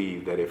just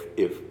believe that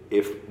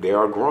if they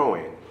are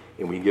growing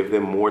and we give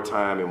them more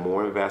time and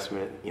more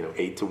investment,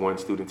 8 to 1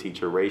 student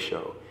teacher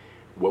ratio,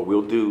 what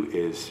we'll do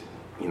is,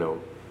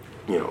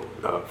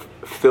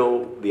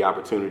 fill the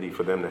opportunity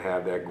for them to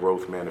have that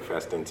growth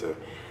manifest into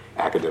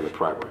academic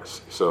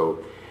progress.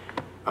 So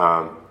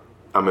I'm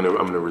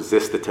gonna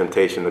resist the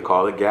temptation to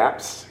call it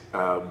gaps,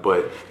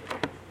 but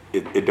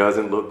it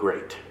doesn't look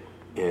great.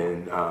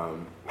 And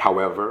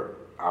however,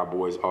 our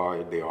boys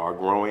are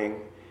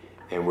growing,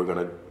 and we're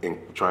gonna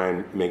try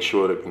and make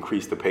sure to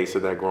increase the pace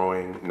of that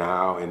growing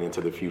now and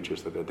into the future,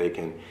 so that they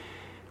can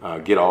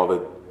get all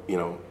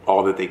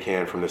that they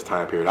can from this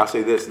time period. I'll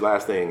say this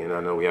last thing, and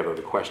I know we have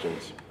other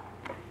questions.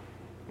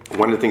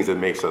 One of the things that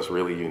makes us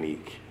really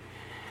unique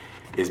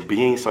is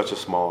being such a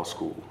small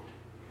school.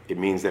 It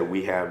means that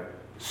we have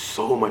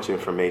so much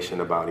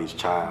information about each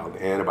child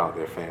and about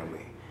their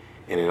family,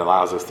 and it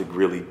allows us to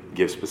really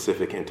give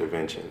specific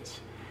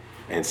interventions.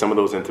 And some of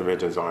those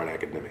interventions aren't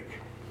academic.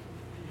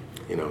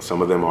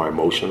 Some of them are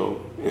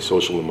emotional and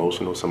social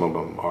emotional. Some of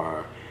them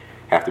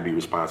have to be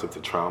responsive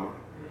to trauma.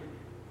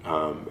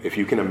 If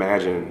you can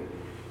imagine,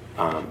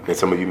 and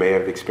some of you may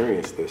have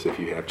experienced this if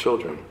you have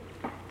children,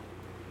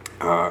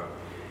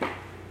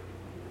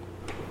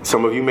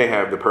 some of you may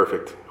have the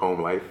perfect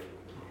home life,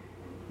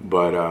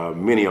 but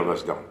many of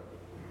us don't.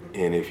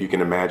 And if you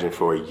can imagine,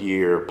 for a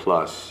year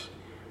plus,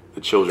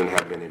 the children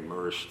have been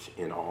immersed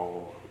in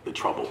all the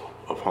trouble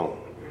of home.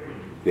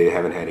 They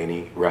haven't had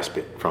any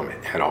respite from it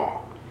at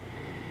all.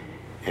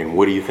 And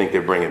what do you think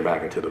they're bringing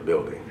back into the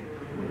building?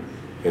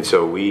 And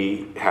so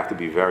we have to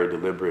be very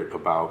deliberate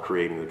about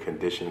creating the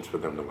conditions for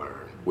them to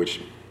learn,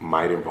 which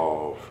might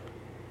involve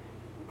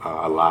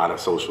a lot of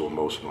social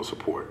emotional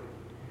support,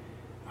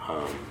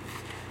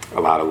 a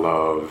lot of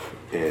love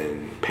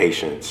and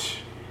patience,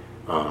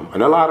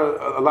 and a lot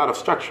of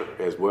structure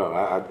as well.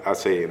 I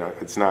say,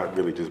 it's not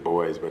really just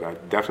boys, but I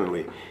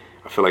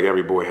feel like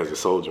every boy has a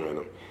soldier in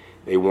them.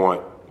 They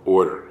want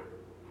order,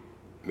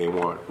 they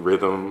want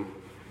rhythm,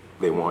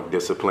 they want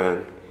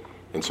discipline.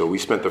 And so we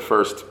spent the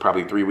first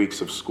probably 3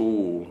 weeks of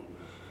school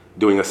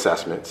doing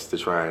assessments to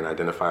try and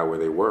identify where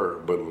they were,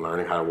 but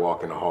learning how to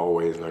walk in the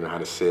hallways, learning how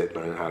to sit,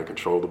 learning how to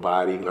control the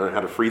body, learning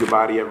how to free the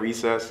body at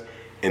recess,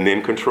 and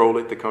then control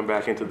it to come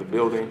back into the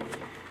building,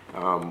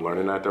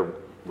 learning not to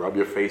rub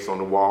your face on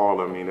the wall.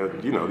 I mean,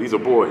 these are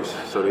boys,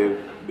 so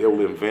they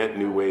will invent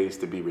new ways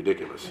to be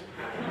ridiculous.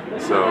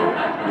 So,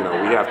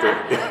 we have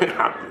to,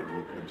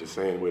 I'm just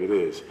saying what it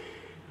is.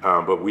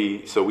 But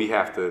we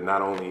have to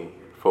not only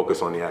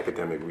focus on the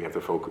academic, we have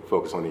to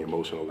focus on the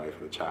emotional life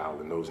of the child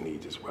and those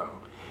needs as well.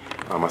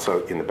 I saw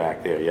in the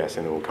back there, yes,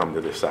 and it will come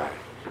to this side.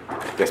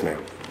 Yes,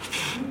 ma'am.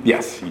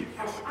 Yes.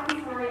 Yes.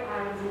 I'm sorry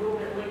I was a little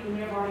bit late. You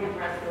may have already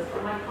addressed this,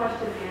 but my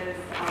question is,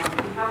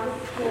 we have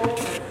a school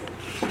that's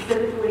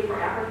specifically for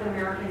African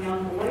American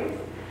young boys.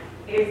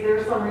 Is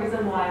there some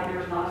reason why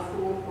there's not a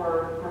school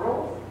for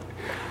girls?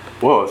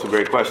 Well, it's a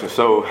great question.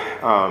 So,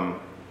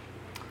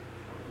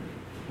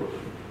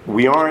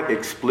 we aren't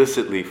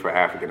explicitly for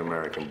African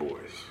American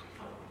boys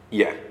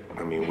yet.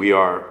 I mean, we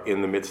are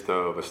in the midst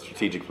of a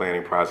strategic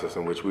planning process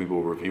in which we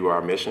will review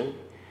our mission.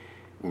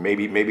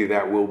 Maybe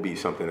that will be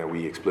something that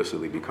we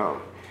explicitly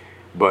become.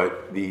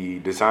 But the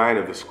design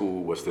of the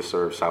school was to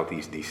serve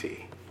Southeast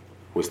DC,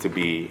 was to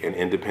be an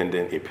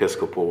independent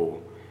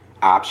Episcopal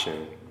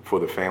option for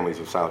the families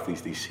of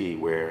Southeast DC,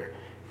 where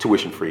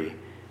tuition free,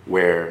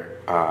 where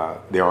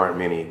there aren't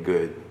many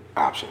good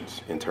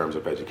options in terms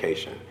of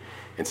education.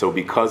 And so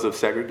because of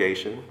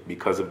segregation,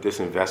 because of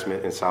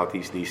disinvestment in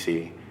Southeast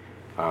DC,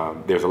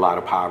 there's a lot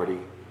of poverty,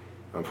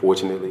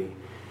 unfortunately,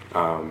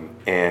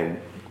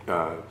 and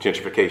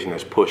gentrification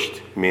has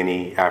pushed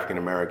many African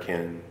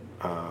American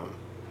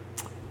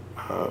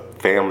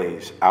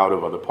families out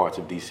of other parts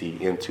of DC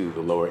into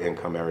the lower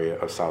income area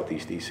of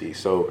Southeast DC.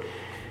 So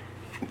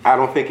I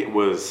don't think it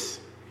was,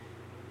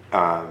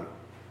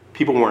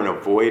 people weren't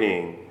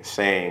avoiding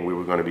saying we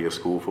were going to be a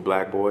school for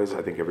black boys.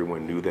 I think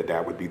everyone knew that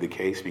that would be the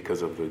case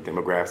because of the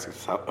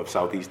demographics of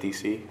Southeast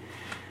DC.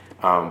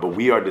 But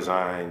we are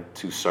designed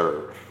to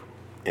serve.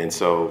 And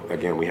so,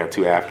 again, we have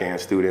 2 Afghan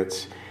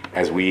students.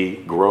 As we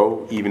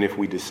grow, even if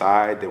we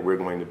decide that we're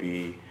going to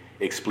be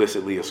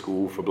explicitly a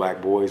school for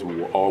black boys, we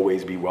will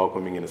always be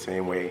welcoming in the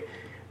same way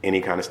any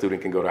kind of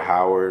student can go to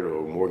Howard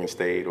or Morgan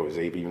State or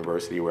Xavier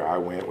University, where I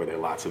went, where there are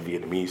lots of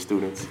Vietnamese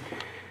students.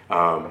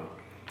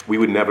 We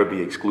would never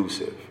be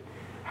exclusive.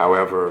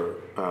 However,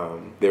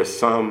 there's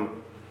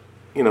some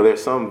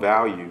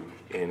value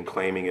in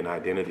claiming an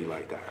identity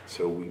like that.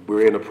 So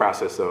we're in the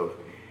process of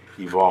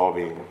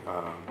evolving.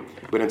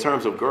 But in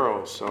terms of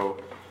girls, so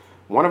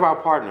one of our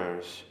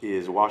partners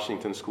is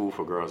Washington School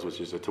for Girls, which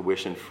is a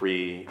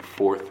tuition-free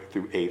 4th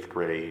through 8th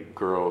grade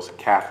girls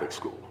Catholic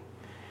school.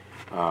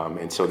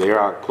 And so they're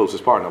our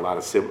closest partner. A lot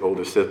of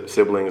older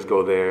siblings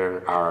go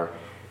there. Our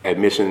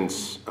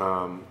admissions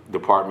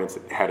departments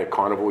had a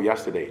carnival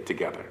yesterday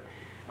together,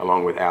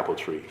 along with Apple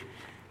Tree.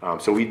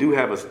 So we do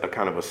have a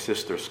kind of a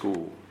sister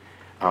school.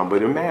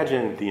 But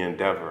imagine the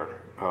endeavor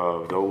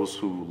of those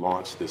who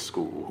launched this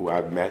school, who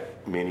I've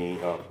met many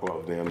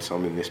of them,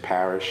 some in this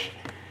parish,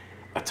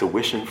 a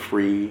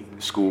tuition-free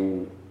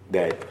school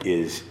that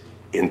is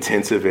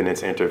intensive in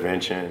its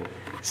intervention,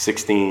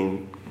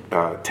 16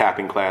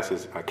 capping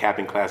classes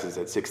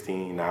at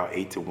 16, now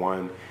 8 to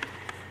 1.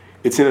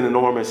 It's an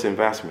enormous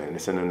investment.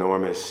 It's an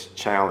enormous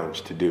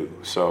challenge to do.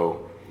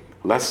 So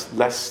let's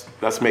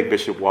make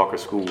Bishop Walker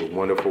School a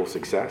wonderful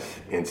success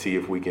and see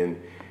if we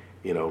can,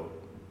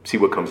 see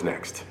what comes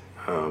next.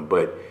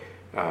 But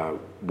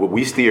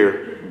we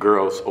steer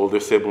girls, older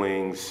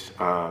siblings,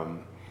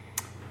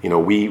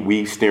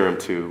 we steer them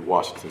to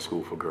Washington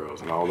School for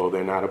Girls. And although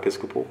they're not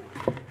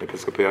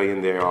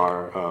Episcopalian, they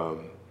are,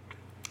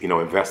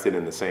 invested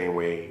in the same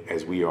way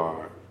as we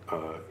are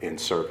in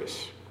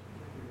service.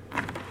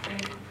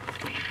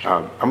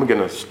 I'm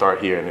going to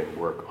start here and then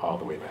work all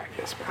the way back.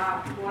 Yes,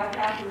 ma'am. What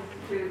happens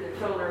to the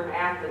children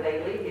after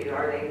they leave you?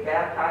 Are they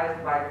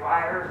baptized by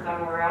fire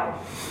somewhere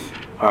else?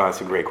 That's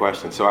a great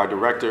question. So our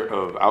director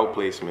of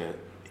outplacement,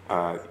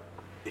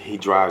 he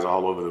drives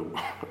all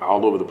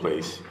over the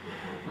place.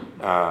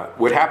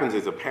 What happens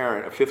is a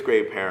 5th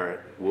grade parent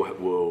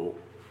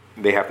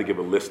they have to give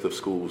a list of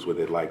schools where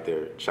they'd like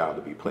their child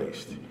to be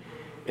placed.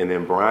 And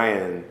then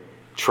Brian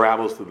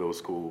travels to those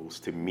schools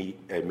to meet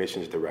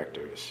admissions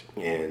directors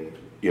and,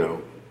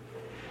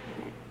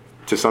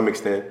 to some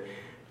extent,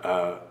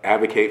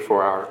 advocate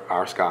for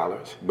our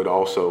scholars, but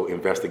also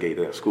investigate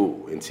that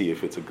school and see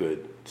if it's a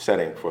good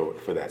setting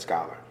for that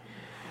scholar.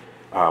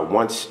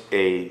 Once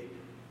a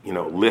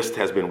list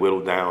has been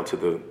whittled down to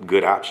the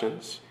good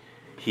options,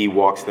 he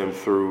walks them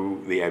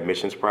through the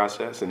admissions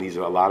process, and these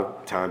are a lot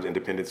of times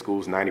independent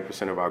schools.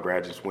 90% of our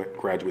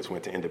graduates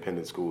went to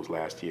independent schools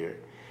last year.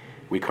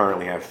 We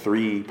currently have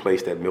 3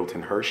 placed at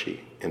Milton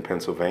Hershey in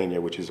Pennsylvania,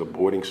 which is a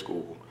boarding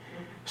school,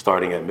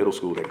 starting at middle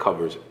school that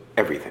covers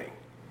everything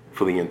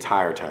for the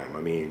entire time. I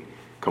mean,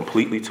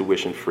 completely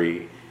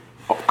tuition-free,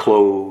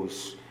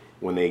 clothes.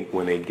 When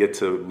they get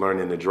to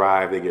learning to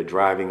drive, they get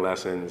driving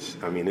lessons.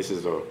 I mean, this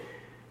is a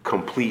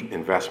complete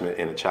investment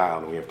in a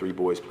child, and we have 3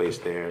 boys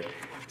placed there.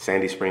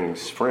 Sandy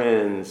Springs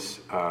Friends.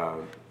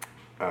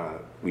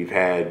 We've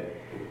had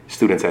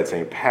students at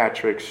St.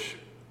 Patrick's.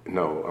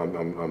 No,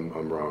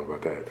 I'm wrong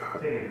about that.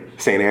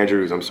 St.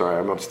 Andrews. I'm sorry.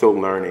 I'm still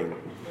learning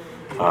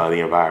the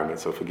environment,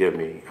 so forgive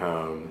me.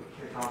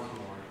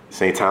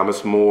 St.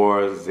 Thomas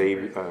More,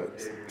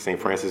 St.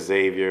 Francis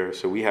Xavier.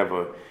 So we have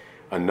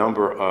a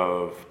number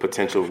of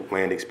potential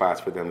landing spots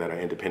for them that are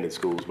independent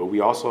schools, but we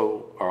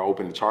also are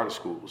open to charter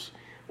schools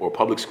or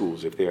public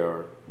schools if they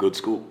are good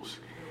schools.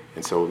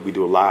 And so we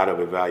do a lot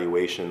of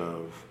evaluation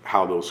of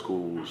how those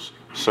schools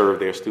serve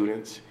their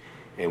students.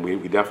 And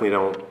we definitely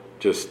don't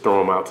just throw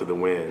them out to the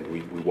wind. We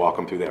walk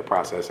them through that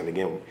process. And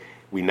again,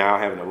 we now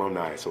have an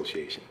alumni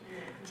association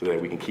so that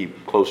we can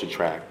keep closer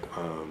track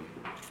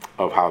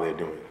of how they're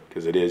doing.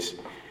 Because it is,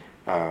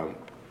 as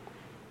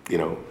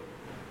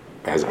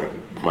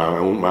my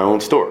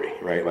own story,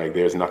 right? Like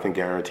there's nothing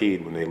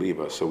guaranteed when they leave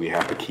us. So we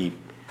have to keep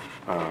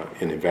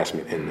an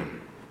investment in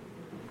them.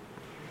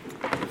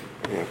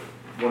 Yeah.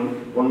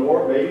 One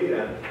more, maybe,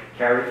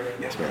 Carrie?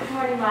 Yes, ma'am. Good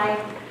morning, Mike.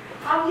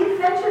 You've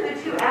mentioned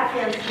the 2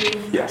 Afghan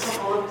students Yes. a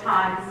couple of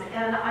times,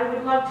 and I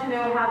would love to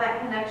know how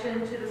that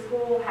connection to the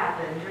school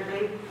happened. Are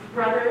they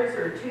brothers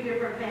or 2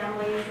 different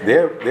families?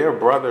 They're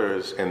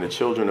brothers and the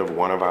children of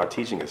one of our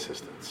teaching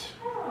assistants.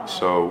 Oh.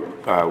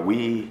 So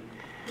we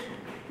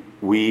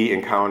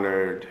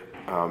encountered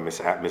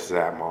Mrs.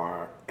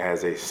 Atmar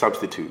as a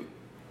substitute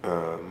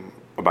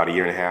about 1.5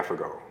 years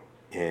ago,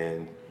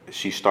 and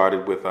she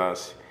started with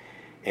us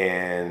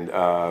and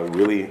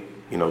really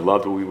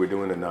loved what we were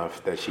doing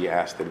enough that she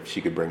asked that if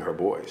she could bring her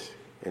boys.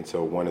 And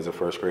so one is a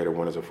 1st grader,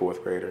 one is a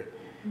 4th grader,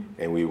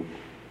 and we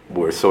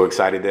were so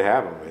excited to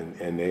have them,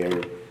 and they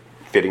are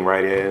fitting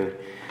right in.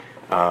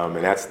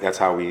 And that's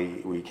how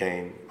we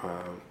came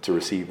to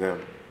receive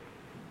them.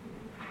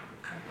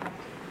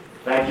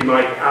 Thank you,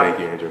 Mike. Thank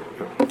you, Andrew.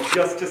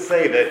 Just to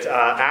say that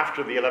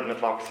after the 11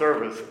 o'clock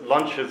service,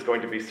 lunch is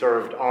going to be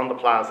served on the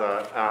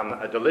plaza,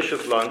 a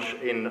delicious lunch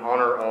in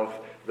honor of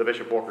the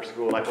Bishop Walker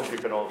School. I hope you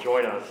can all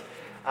join us.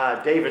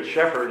 David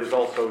Shepherd is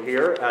also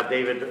here.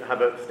 David,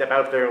 have a step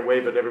out there and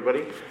wave at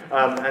everybody.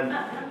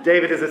 And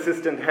David is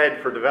Assistant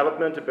Head for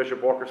Development at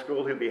Bishop Walker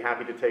School. He'll be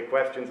happy to take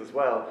questions as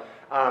well.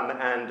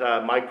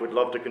 And Mike would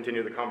love to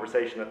continue the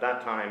conversation at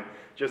that time.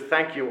 Just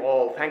thank you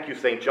all. Thank you,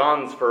 St.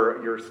 John's,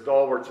 for your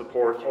stalwart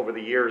support over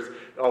the years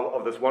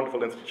of this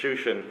wonderful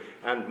institution.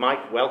 And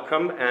Mike,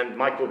 welcome. And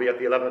Mike will be at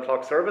the 11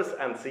 o'clock service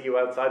and see you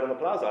outside on the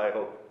plaza, I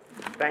hope.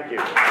 Thank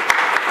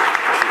you.